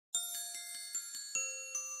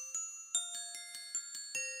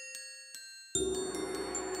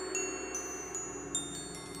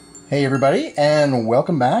Hey everybody, and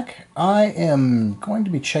welcome back. I am going to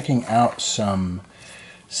be checking out some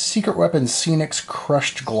Secret Weapon Scenics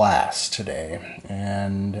Crushed Glass today.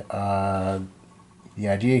 And the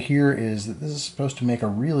idea here is that this is supposed to make a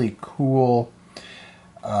really cool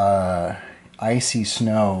icy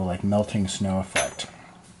snow, like melting snow effect.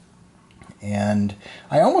 And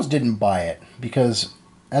I almost didn't buy it because,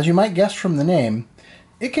 as you might guess from the name,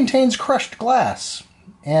 it contains crushed glass.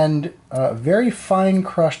 And very fine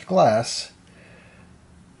crushed glass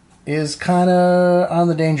is kind of on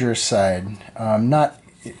the dangerous side.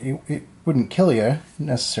 It wouldn't kill you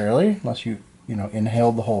necessarily unless you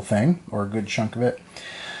inhaled the whole thing or a good chunk of it.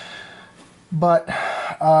 But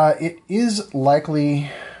it is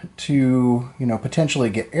likely to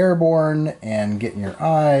potentially get airborne and get in your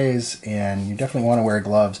eyes, and you definitely want to wear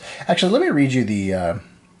gloves. Actually, let me read you the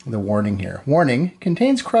warning here. Warning: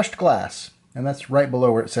 contains crushed glass. And that's right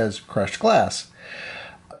below where it says crushed glass.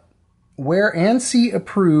 Wear ANSI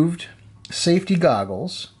approved safety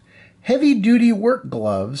goggles, heavy duty work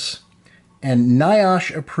gloves, and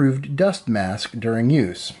NIOSH approved dust mask during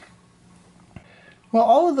use. Well,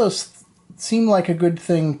 all of those seem like a good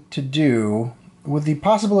thing to do, with the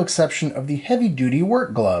possible exception of the heavy duty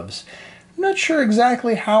work gloves. I'm not sure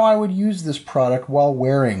exactly how I would use this product while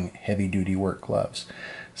wearing heavy duty work gloves.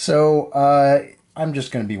 So, I'm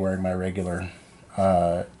just going to be wearing my regular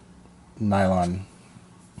nylon.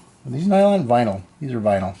 Are these nylon? Vinyl. These are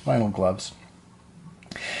vinyl gloves.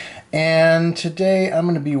 And today I'm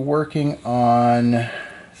going to be working on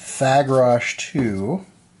Thagrosh 2.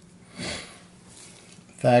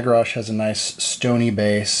 Thagrosh has a nice stony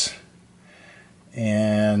base,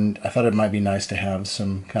 and I thought it might be nice to have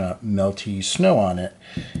some kind of melty snow on it.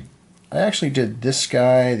 I actually did this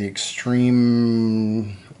guy, the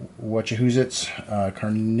Extreme Whatchahoozits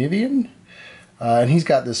Carnivian, and he's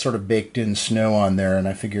got this sort of baked in snow on there, and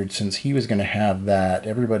I figured since he was going to have that,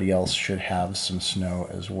 everybody else should have some snow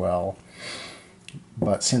as well.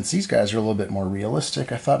 But since these guys are a little bit more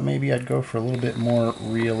realistic, I thought maybe I'd go for a little bit more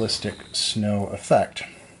realistic snow effect.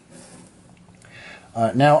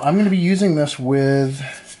 Now I'm going to be using this with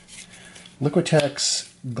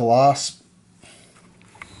Liquitex Gloss.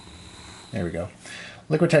 There we go.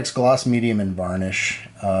 Liquitex Gloss Medium and Varnish.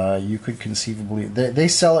 You could conceivably... They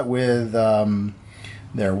sell it with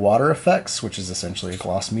their Water Effects, which is essentially a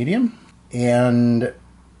gloss medium. And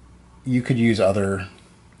you could use other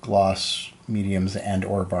gloss mediums and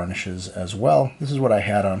or varnishes as well. This is what I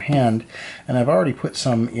had on hand. And I've already put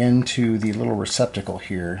some into the little receptacle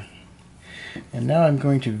here. And now I'm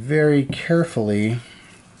going to very carefully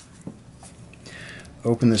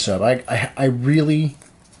open this up. I really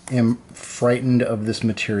am frightened of this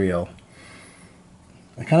material.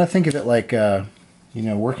 I kind of think of it like,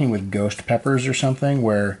 working with ghost peppers or something,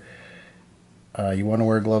 where you want to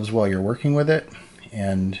wear gloves while you're working with it,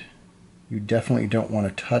 and you definitely don't want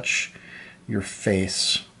to touch your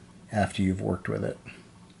face after you've worked with it.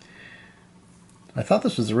 I thought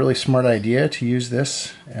this was a really smart idea to use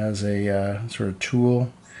this as a sort of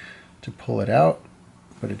tool to pull it out,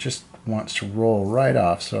 but it just wants to roll right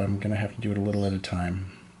off, so I'm going to have to do it a little at a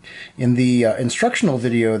time. In the instructional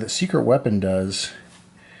video that Secret Weapon does,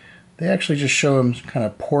 they actually just show him kind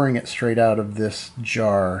of pouring it straight out of this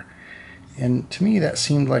jar. And to me that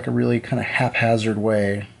seemed like a really kind of haphazard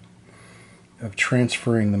way of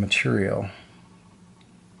transferring the material.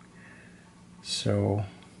 So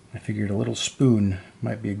I figured a little spoon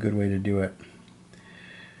might be a good way to do it.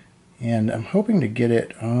 And I'm hoping to get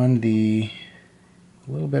it on a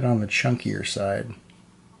little bit on the chunkier side.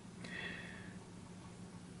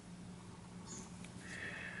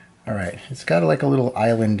 Alright, it's got like a little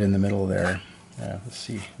island in the middle there. Let's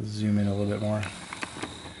see, let's zoom in a little bit more.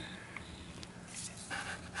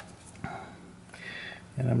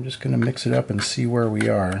 And I'm just going to mix it up and see where we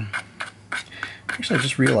are. Actually, I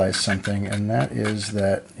just realized something, and that is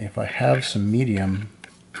that if I have some medium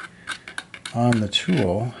on the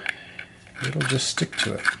tool, it'll just stick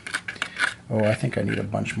to it. Oh, I think I need a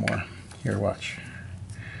bunch more. Here, watch.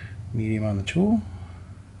 Medium on the tool.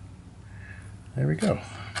 There we go.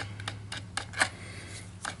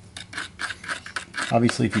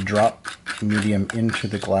 Obviously, if you drop medium into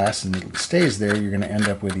the glass and it stays there, you're going to end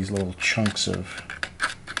up with these little chunks of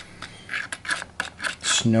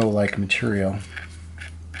snow-like material.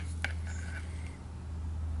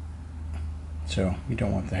 So you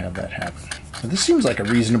don't want to have that happen. So this seems like a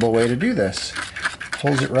reasonable way to do this.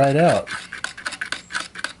 Pulls it right out.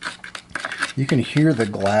 You can hear the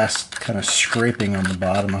glass kind of scraping on the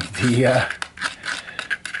bottom of the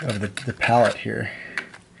palette here.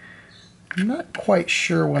 I'm not quite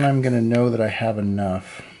sure when I'm going to know that I have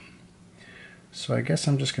enough. So I guess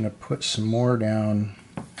I'm just going to put some more down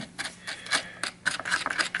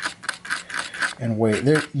and wait.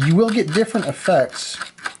 There, you will get different effects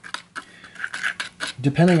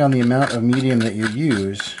depending on the amount of medium that you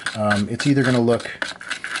use. It's either going to look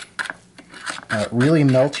really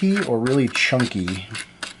melty or really chunky.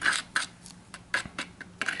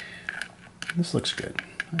 This looks good.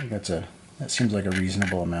 I think that seems like a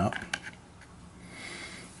reasonable amount.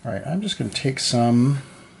 All right, I'm just going to take some.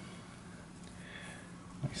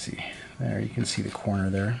 Let me see. There, you can see the corner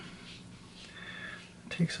there.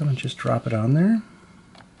 Take some and just drop it on there.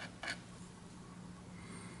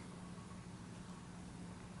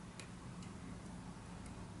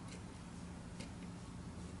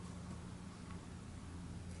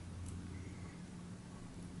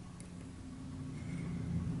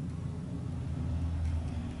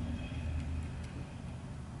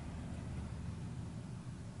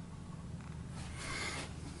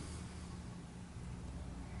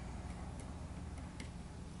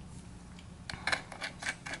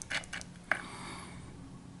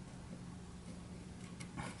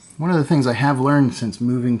 One of the things I have learned since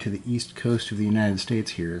moving to the east coast of the United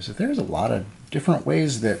States here is that there's a lot of different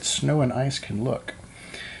ways that snow and ice can look.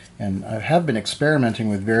 And I have been experimenting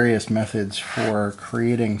with various methods for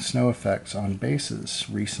creating snow effects on bases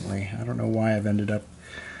recently. I don't know why I've ended up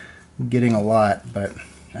getting a lot, but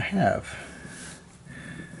I have.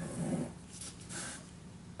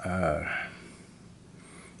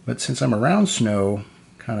 But since I'm around snow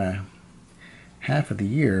kind of half of the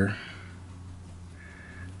year,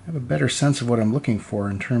 I have a better sense of what I'm looking for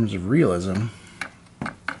in terms of realism.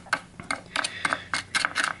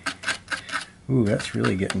 Ooh, that's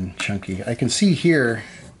really getting chunky. I can see here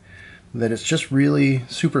that it's just really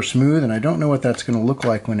super smooth, and I don't know what that's going to look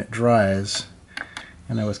like when it dries.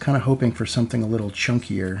 And I was kind of hoping for something a little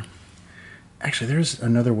chunkier. Actually, there's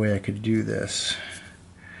another way I could do this.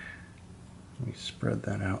 Let me spread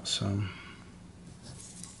that out some.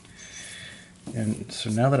 And so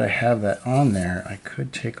now that I have that on there, I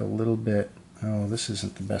could take a little bit. Oh, this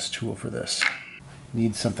isn't the best tool for this.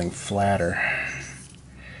 Need something flatter.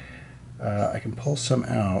 I can pull some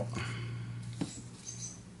out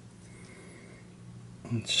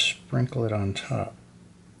and sprinkle it on top.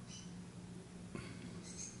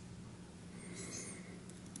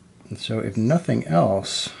 And so if nothing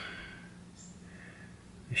else,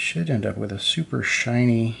 I should end up with a super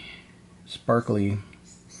shiny, sparkly,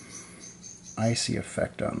 icy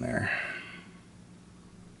effect on there.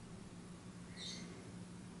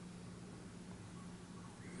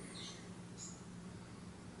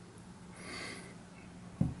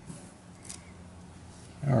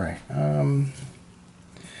 All right,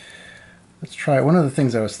 let's try it. One of the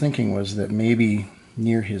things I was thinking was that maybe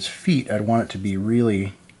near his feet I'd want it to be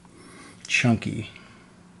really chunky,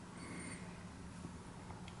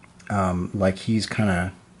 like he's kind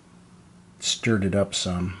of stirred it up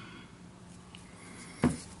some.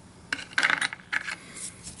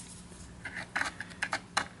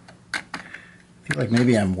 I feel like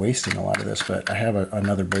maybe I'm wasting a lot of this, but I have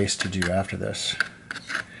another base to do after this.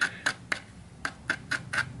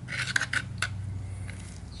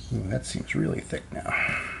 Ooh, that seems really thick now.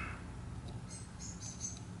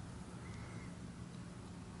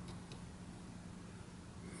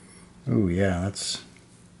 Ooh, yeah, that's...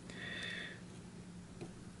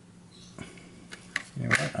 You know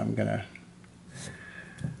what, I'm gonna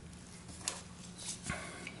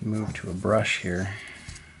move to a brush here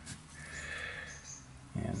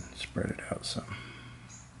and spread it out some.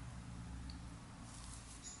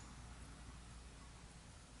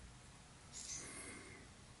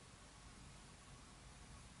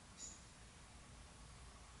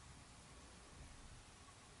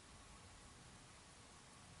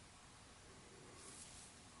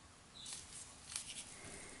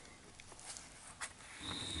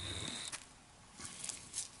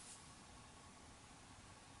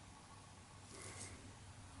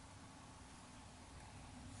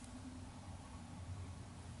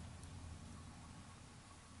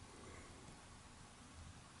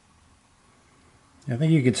 I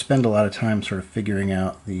think you could spend a lot of time sort of figuring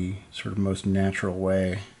out the sort of most natural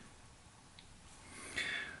way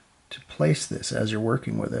to place this as you're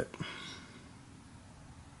working with it.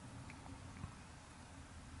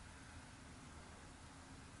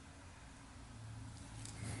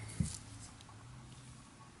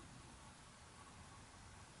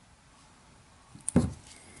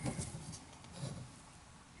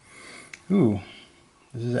 Ooh,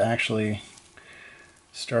 this is actually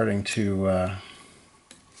starting to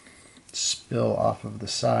spill off of the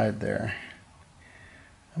side there.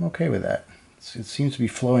 I'm okay with that. It seems to be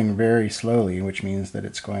flowing very slowly, which means that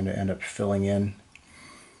it's going to end up filling in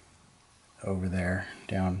over there,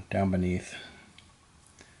 down beneath.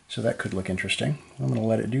 So that could look interesting. I'm going to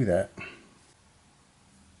let it do that.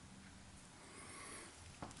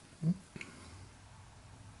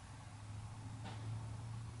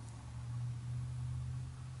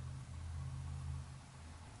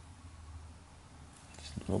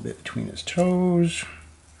 Just a little bit between his toes.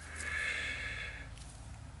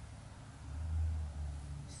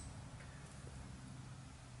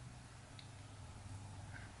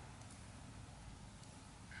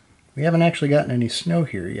 We haven't actually gotten any snow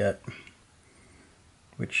here yet,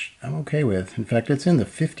 which I'm okay with. In fact, it's in the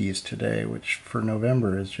 50s today, which for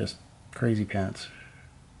November is just crazy pants.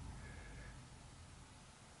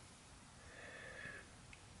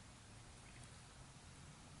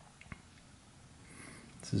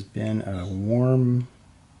 This has been a warm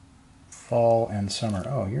fall and summer.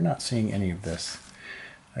 Oh, you're not seeing any of this.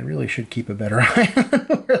 I really should keep a better eye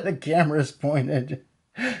on where the camera is pointed.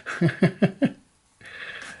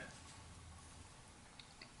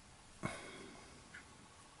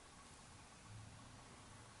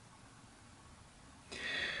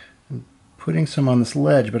 Putting some on this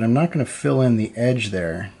ledge, but I'm not going to fill in the edge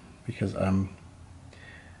there because I'm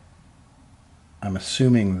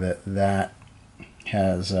assuming that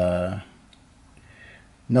has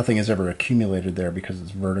nothing has ever accumulated there because it's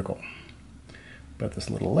vertical. But this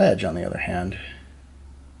little ledge, on the other hand,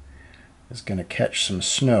 is going to catch some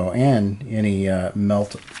snow and any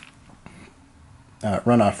melt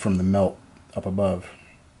runoff from the melt up above.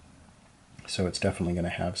 So it's definitely going to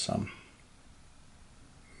have some.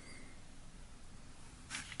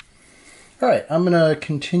 All right, I'm going to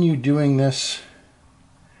continue doing this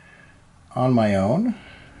on my own,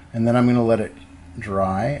 and then I'm going to let it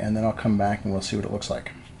dry, and then I'll come back and we'll see what it looks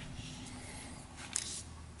like.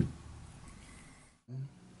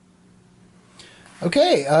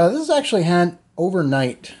 Okay, this has actually had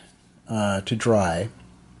overnight to dry,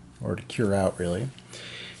 or to cure out really,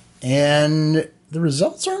 and the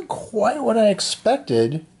results aren't quite what I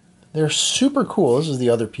expected. They're super cool. This is the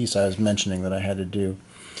other piece I was mentioning that I had to do.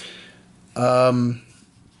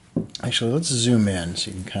 Actually, let's zoom in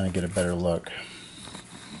so you can kind of get a better look.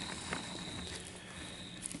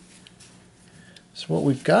 So what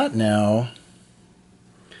we've got now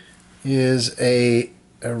is a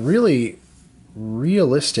really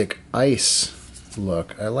realistic ice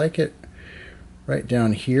look. I like it right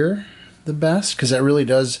down here the best because that really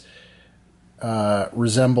does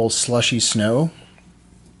resemble slushy snow.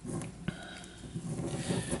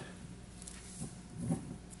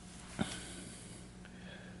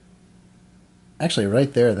 Actually,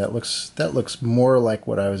 right there, that looks more like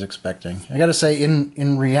what I was expecting. I got to say,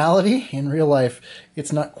 in reality, in real life,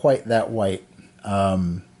 it's not quite that white.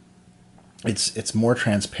 It's more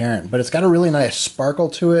transparent, but it's got a really nice sparkle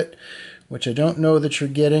to it, which I don't know that you're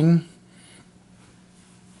getting.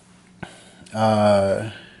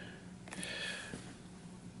 But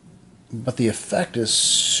the effect is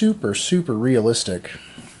super, super realistic.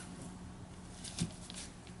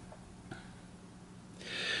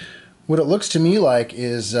 What it looks to me like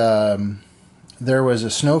is there was a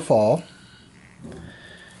snowfall,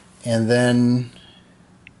 and then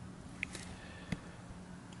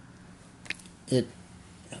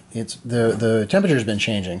the temperature's been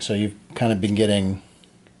changing, so you've kind of been getting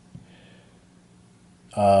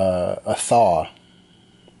a thaw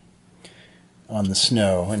on the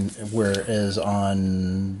snow, and whereas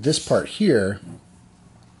on this part here,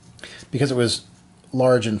 because it was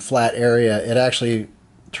large and flat area, it actually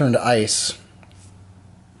turned to ice,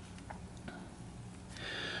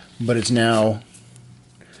 but it's now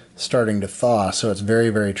starting to thaw, so it's very,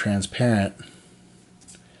 very transparent.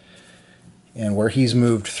 And where he's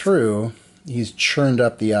moved through, he's churned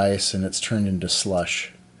up the ice and it's turned into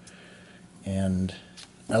slush. And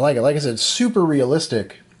I like it. Like I said, super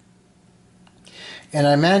realistic. And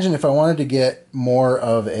I imagine if I wanted to get more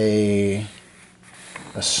of a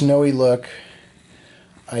snowy look,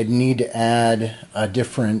 I'd need to add a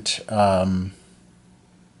different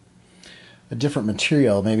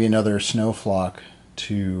material, maybe another snow flock,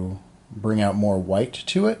 to bring out more white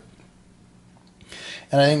to it.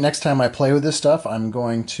 And I think next time I play with this stuff, I'm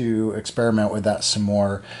going to experiment with that some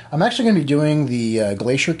more. I'm actually going to be doing the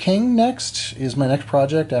Glacier King next, is my next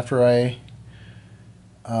project after I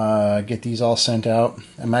get these all sent out.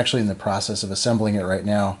 I'm actually in the process of assembling it right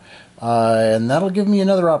now. And that'll give me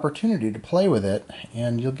another opportunity to play with it,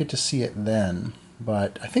 and you'll get to see it then.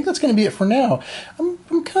 But I think that's going to be it for now. I'm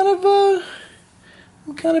kind of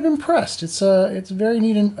impressed. It's a very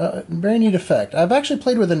neat effect. I've actually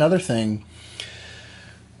played with another thing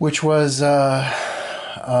which was a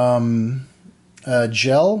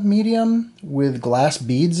gel medium with glass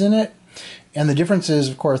beads in it. And the difference is,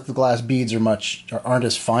 of course, the glass beads aren't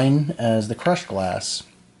as fine as the crushed glass,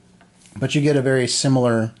 but you get a very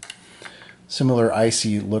similar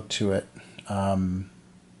icy look to it.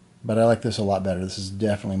 But I like this a lot better. This is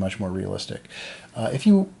definitely much more realistic. If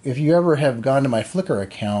you ever have gone to my Flickr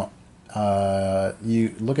account,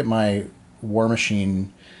 you look at my War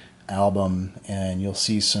Machine album, and you'll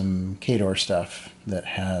see some Khador stuff that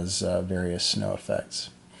has various snow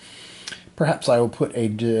effects. Perhaps I will put a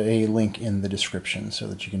link in the description so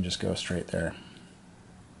that you can just go straight there.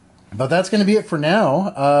 But that's going to be it for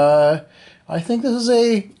now. I think this is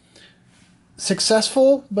a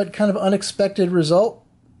successful but kind of unexpected result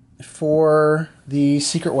for the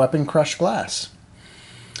Secret Weapon Crushed Glass.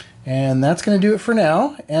 And that's going to do it for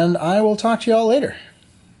now, and I will talk to you all later.